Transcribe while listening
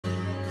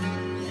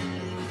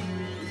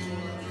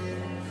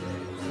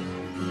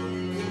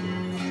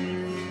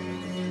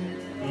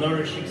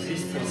nourish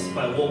existence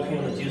by walking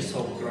on the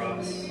dew-soaked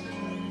grass.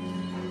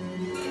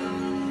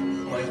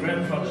 My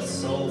grandfather's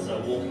souls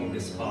are walking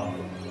this path.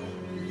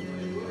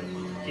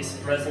 His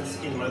presence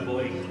in my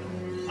body,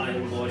 I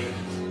embody.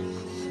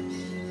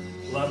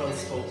 Love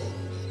unspoken,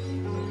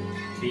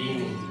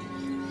 being.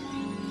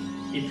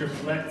 It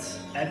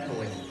reflects,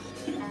 echoing,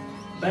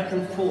 back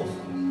and forth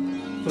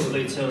through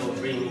the eternal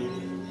dreaming.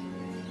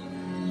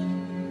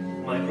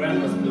 My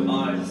grandma's blue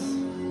eyes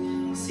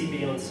see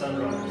beyond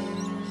sunrise.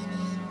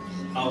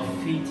 Our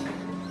feet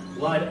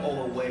glide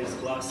over waves,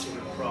 glassy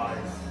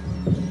reprise.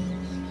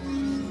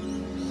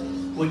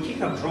 We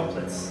kick up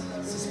droplets,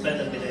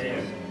 suspended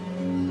midair,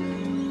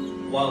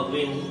 while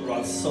wind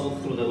runs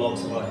soft through the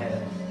locks of our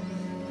hair.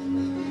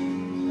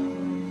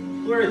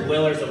 We're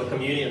dwellers of a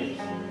communion,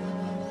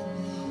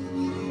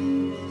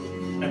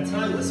 a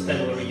timeless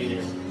family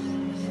reunion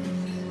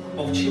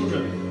of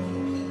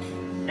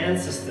children,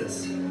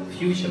 ancestors,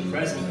 future,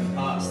 present, and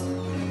past.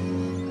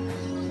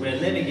 We're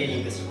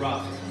navigating this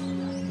raft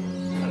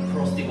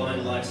across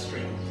divine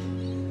lifestream.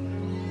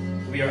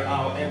 We are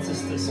our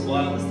ancestors'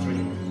 wildest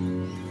dream.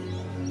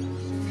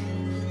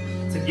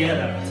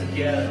 Together,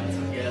 together,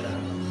 together,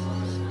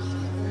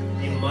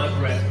 in my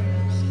breath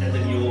and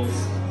in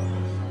yours,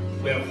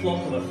 we are a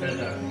flock of a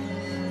feather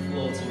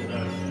floating in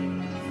earth.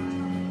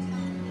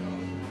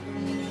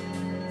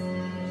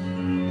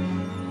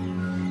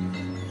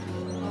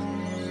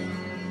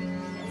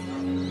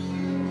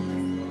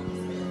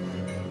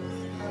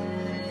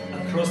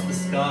 Across the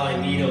sky,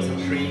 meadows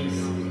and trees,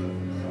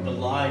 the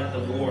light, the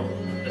warmth,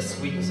 the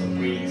sweetness of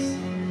breeze,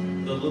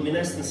 the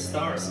luminescent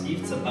stars,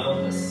 gifts are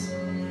boundless.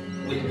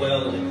 We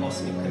dwell in a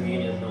cosmic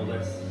communion, no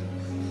less.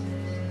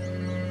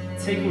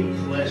 Taking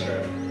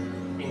pleasure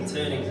in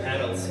turning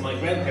petals, my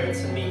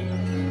grandparents and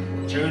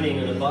me,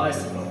 journeying on a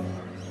bicycle,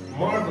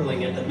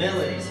 marveling at the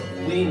melodies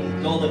of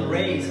wind, golden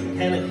rays and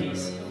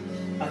canopies.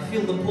 I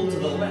feel the pull to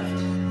the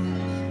left.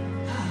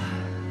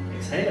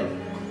 Exhale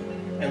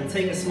and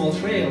take a small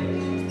trail.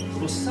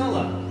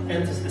 Rusala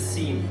enters the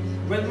scene.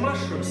 Red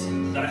mushrooms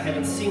that I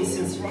haven't seen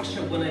since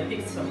Russia when I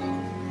picked some.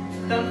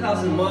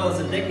 10,000 miles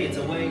and decades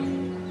away.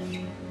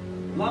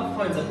 Love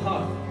finds a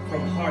path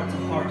from heart to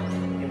heart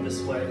in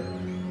this way.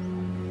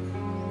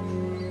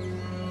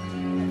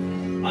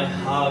 I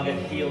hug a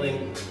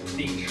healing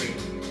fig tree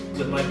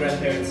with my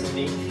grandparents and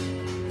me.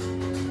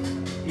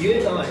 You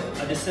and I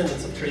are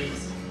descendants of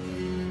trees,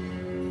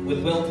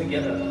 with well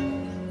together,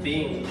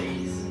 being with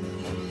ease.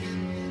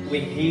 We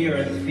hear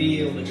and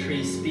feel the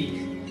trees speak,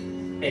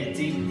 a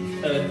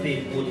deep,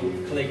 earthy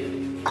wooden click.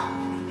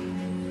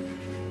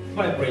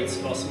 Vibrates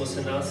cosmos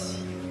in us.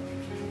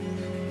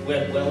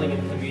 We're dwelling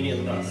in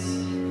communion thus.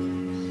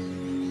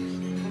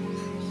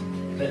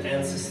 The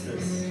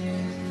ancestors,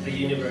 the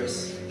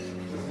universe,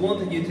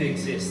 wanted you to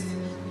exist.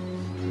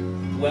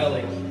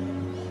 Dwelling,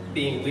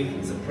 being with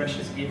is a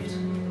precious gift.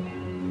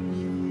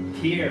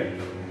 Here,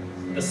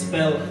 the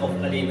spell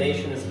of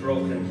alienation is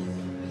broken.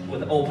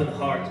 With open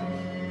heart,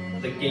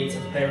 the gates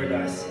of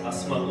paradise are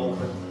swung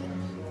open.